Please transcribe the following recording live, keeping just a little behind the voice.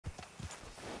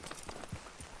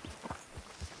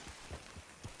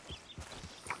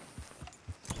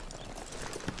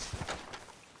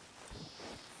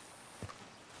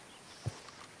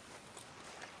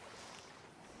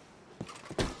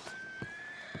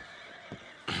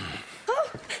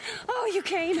You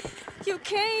came. You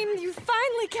came. You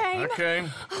finally came. I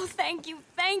came. Oh, thank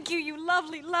you, you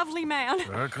lovely, lovely man.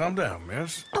 Calm down,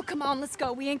 miss. Oh, come on, let's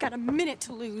go. We ain't got a minute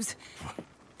to lose.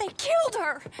 They killed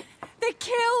her. They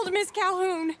killed Miss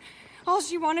Calhoun. All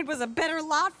she wanted was a better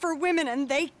lot for women, and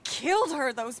they killed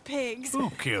her, those pigs. Who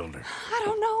killed her? I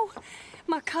don't know.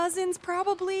 My cousins,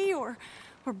 probably, or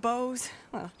Beau's.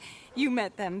 Well, you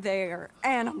met them. They're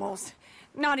animals.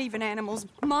 Not even animals,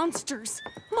 monsters.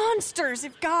 Monsters,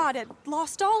 if God had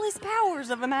lost all his powers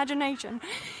of imagination.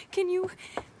 Can you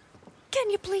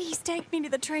please take me to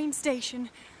the train station?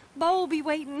 Beau'll be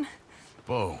waiting.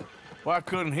 Beau, why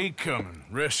couldn't he come and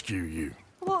rescue you?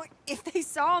 Well, if they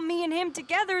saw me and him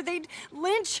together, they'd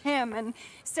lynch him and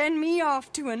send me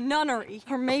off to a nunnery.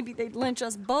 Or maybe they'd lynch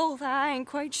us both, I ain't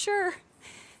quite sure.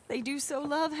 They do so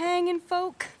love hanging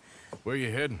folk. Where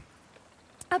you heading?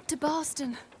 Up to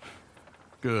Boston.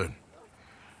 Good.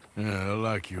 Yeah, I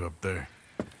like you up there.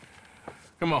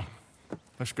 Come on,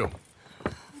 let's go.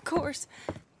 Of course.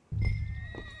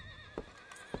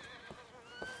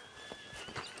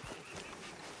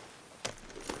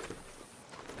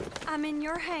 I'm in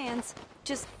your hands.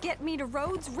 Just get me to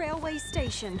Rhodes Railway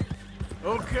Station.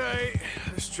 Okay,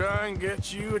 let's try and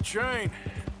get you a train.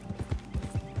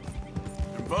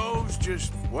 And Beau's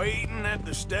just waiting at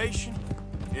the station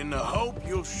in the hope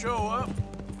you'll show up.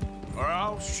 Or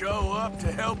I'll show up to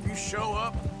help you show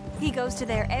up. He goes to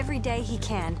there every day he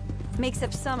can. Makes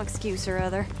up some excuse or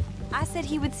other. I said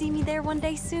he would see me there one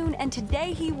day soon, and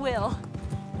today he will.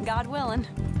 God willing.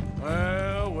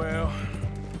 Well.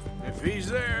 If he's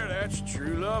there, that's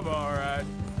true love, all right.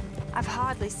 I've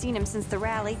hardly seen him since the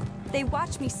rally. They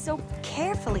watch me so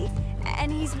carefully,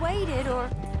 and he's waited, or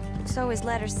so his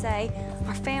letters say.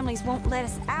 Our families won't let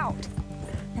us out.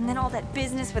 And then all that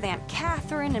business with Aunt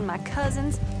Catherine and my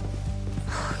cousins.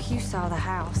 You saw the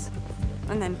house.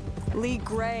 And then Lee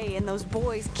Gray and those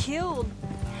boys killed.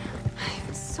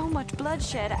 So much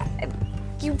bloodshed.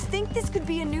 You'd think this could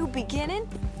be a new beginning,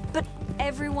 but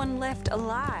everyone left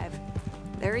alive.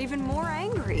 They're even more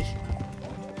angry.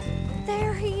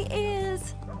 There he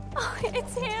is. Oh,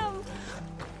 it's him.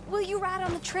 Will you ride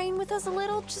on the train with us a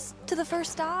little, just to the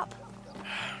first stop?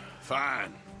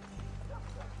 Fine.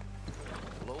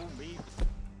 Blow me.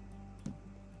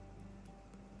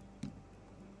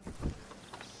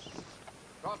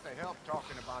 Got the help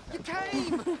talking about that. You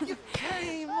came! You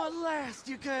came! At last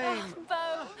you came! Oh,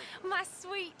 Beau, my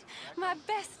sweet, my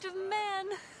best of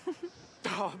men.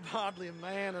 Oh, I'm hardly a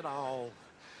man at all.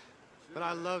 But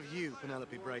I love you,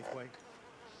 Penelope Braithwaite.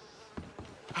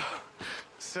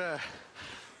 Sir,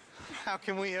 how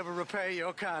can we ever repay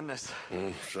your kindness?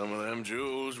 Some of them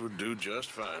jewels would do just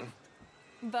fine.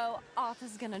 Beau,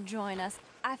 Arthur's gonna join us.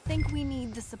 I think we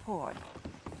need the support.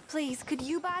 Please, could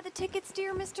you buy the tickets,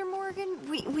 dear Mr. Morgan?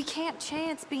 We can't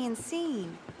chance being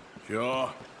seen.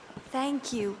 Sure.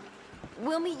 Thank you.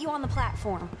 We'll meet you on the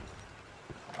platform.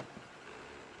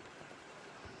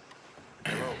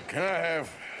 Can I have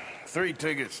 3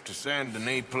 tickets to Saint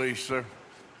Denis, please, sir?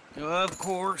 Of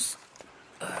course.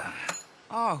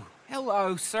 Oh,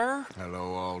 hello, sir.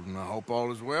 Hello, Alden. I hope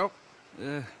all is well.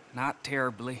 Not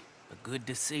terribly, but good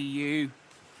to see you.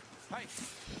 Hey,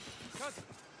 cousin.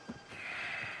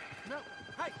 No,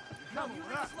 hey, no, you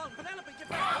leave us alone. Penelope, get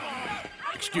back.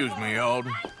 Excuse me,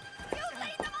 Alden.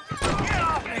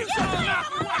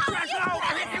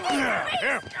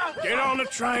 Here, get on the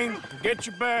train. Get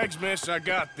your bags, miss. I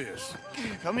got this.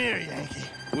 Come here, Yankee.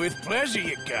 With pleasure,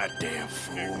 you goddamn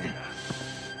fool.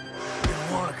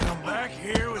 Didn't want to come back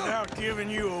here without giving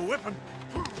you a whipping.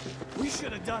 We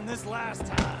should have done this last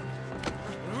time.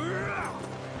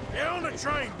 Get on the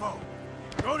train, Beau.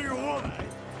 Go to your woman.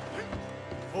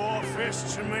 4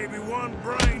 fists and maybe 1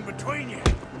 brain between you.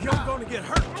 You're gonna get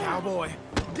hurt, cowboy.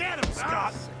 Get him,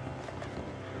 Scott.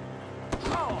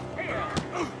 Oh, here.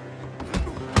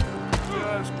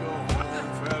 Just go home,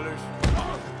 fellas.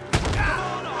 Come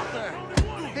on, Arthur.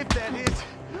 If that is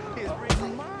his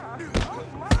reason.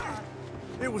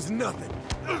 It was nothing.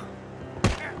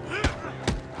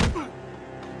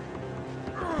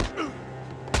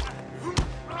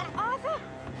 Arthur,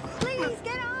 please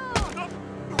get on.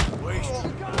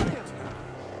 Wasted. Got it.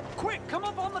 Quick, come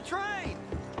up on the train.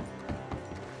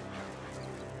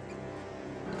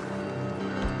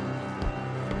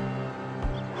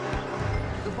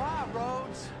 Goodbye,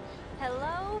 Rhodes.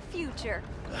 Hello, future.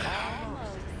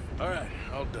 Almost. All right,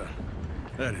 all done.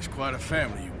 That is quite a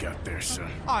family you got there,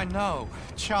 son. I know.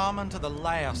 Charming to the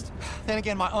last. Then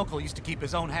again, my uncle used to keep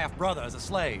his own half-brother as a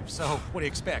slave, so what do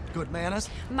you expect? Good manners?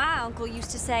 My uncle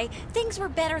used to say things were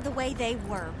better the way they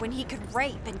were, when he could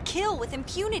rape and kill with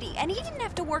impunity, and he didn't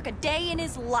have to work a day in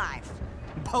his life.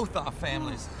 Both our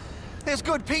families. There's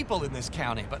good people in this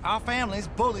county, but our families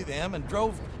bully them and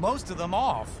drove most of them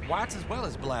off, whites as well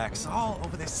as blacks, all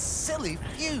over this silly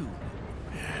feud.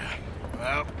 Yeah,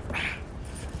 well,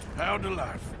 how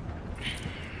delightful.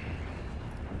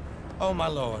 Oh, my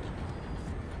lord.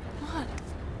 What?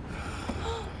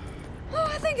 Oh,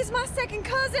 I think it's my second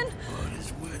cousin. What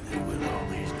is with it with all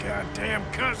these goddamn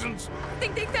cousins? I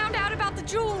think they found out about the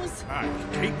jewels. All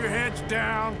right, keep your heads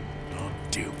down. I'll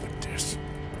deal with this.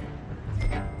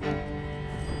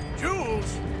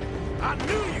 Jules, I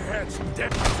knew you had some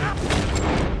debt.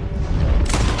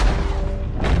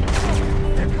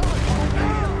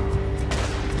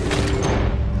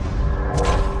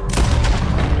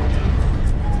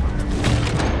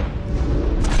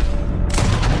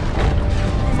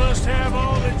 You must have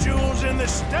all the jewels in the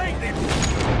state.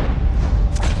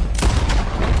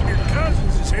 Your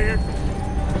cousins is here.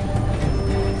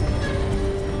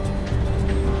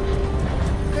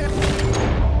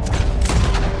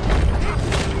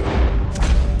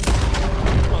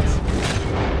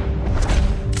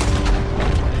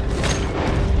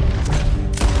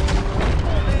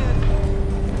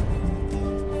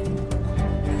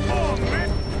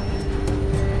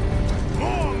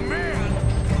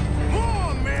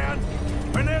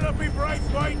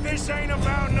 This ain't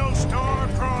about no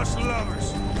star-crossed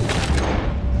lovers.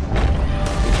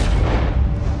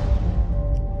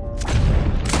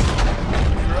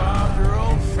 Robbed her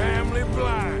own family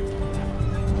blind.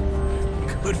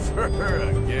 Good for her,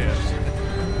 I guess.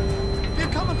 They're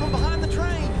coming from behind the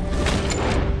train.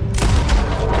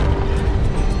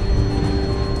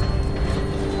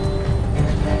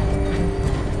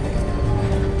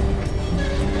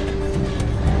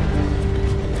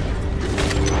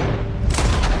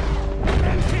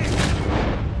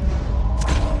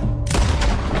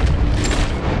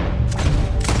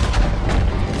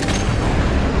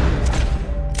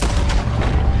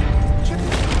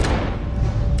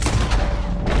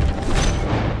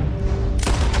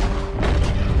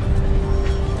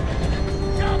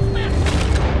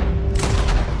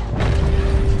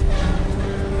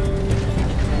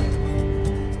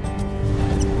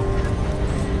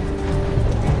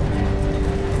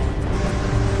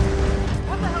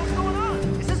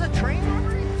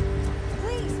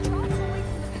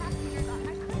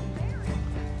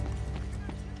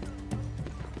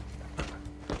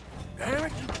 Damn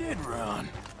it, you did run.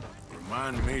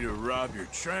 Remind me to rob your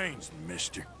trains,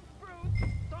 mister.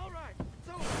 It's all right. It's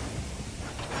all right.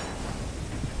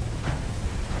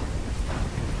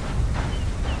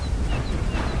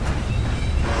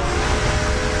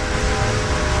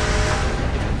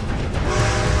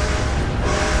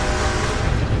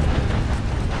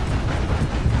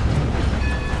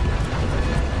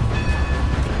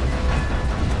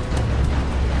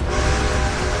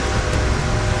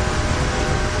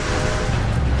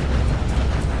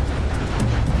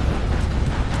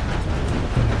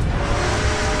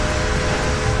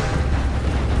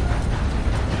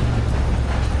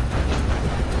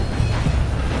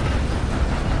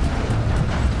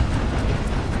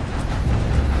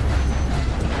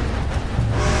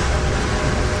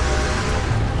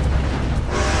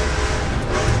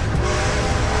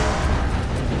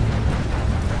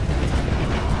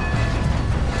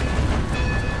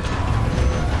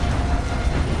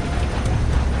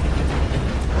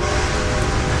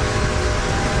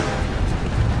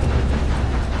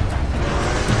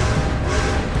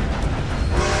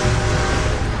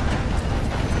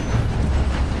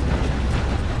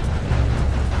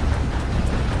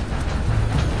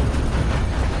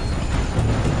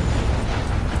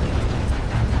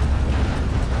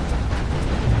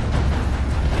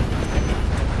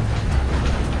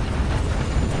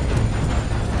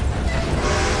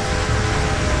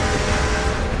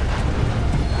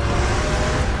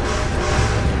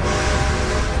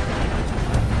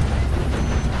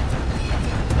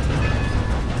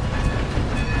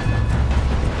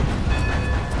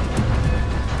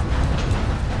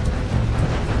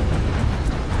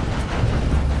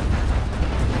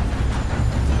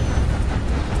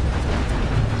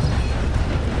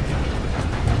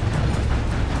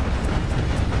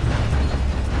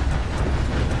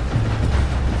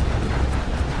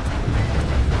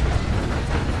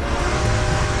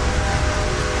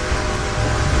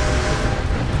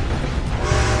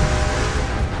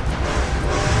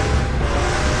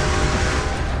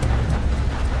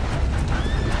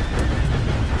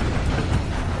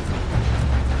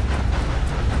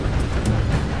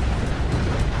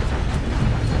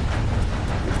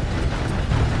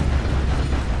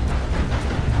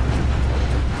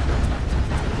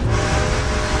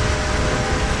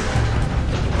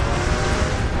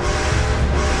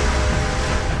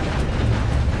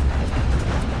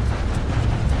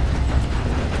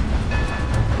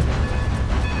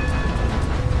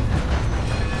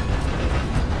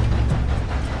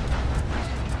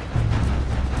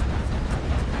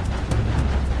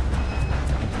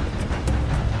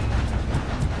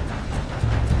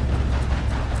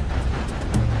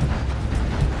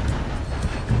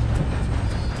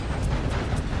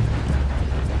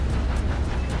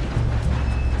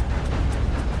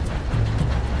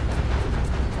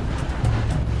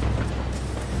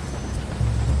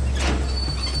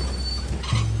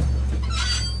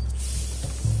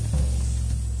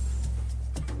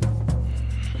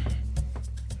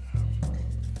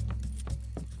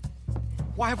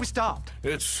 Why have we stopped?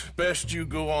 It's best you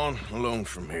go on alone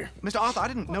from here. Mr. Arthur, I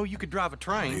didn't know you could drive a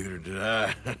train. Neither did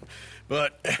I.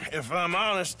 But if I'm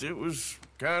honest, it was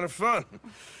kind of fun.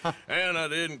 And I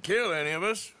didn't kill any of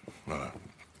us. Well,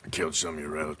 I killed some of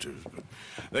your relatives, but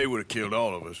they would have killed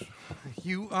all of us.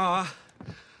 You are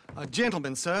a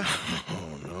gentleman, sir.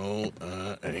 Oh,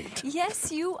 no, I ain't.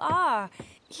 Yes, you are.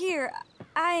 Here,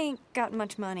 I ain't got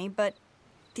much money, but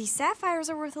these sapphires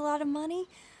are worth a lot of money.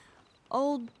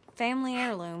 Old family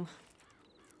heirloom.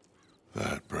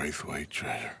 That Braithwaite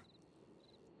treasure.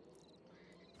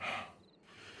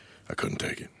 I couldn't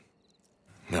take it.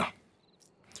 No.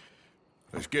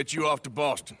 Let's get you off to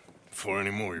Boston before any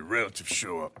more of your relatives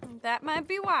show up. That might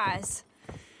be wise.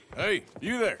 Hey,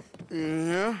 you there?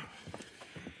 Yeah?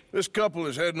 This couple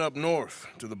is heading up north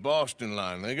to the Boston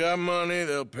line. They got money,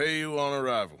 they'll pay you on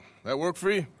arrival. That work for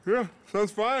you? Yeah,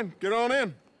 sounds fine. Get on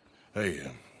in.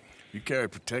 Hey, you carry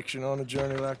protection on a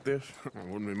journey like this? I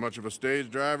wouldn't be much of a stage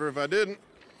driver if I didn't.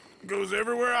 Goes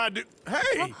everywhere I do.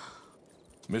 Hey!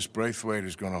 Miss Braithwaite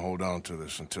is gonna hold on to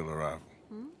this until arrival.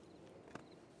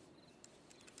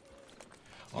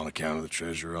 On account of the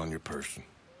treasure on your person.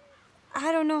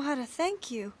 I don't know how to thank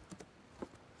you.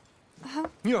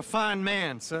 You're a fine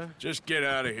man, sir. Just get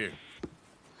out of here.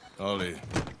 Ollie.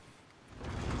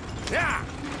 Yeah!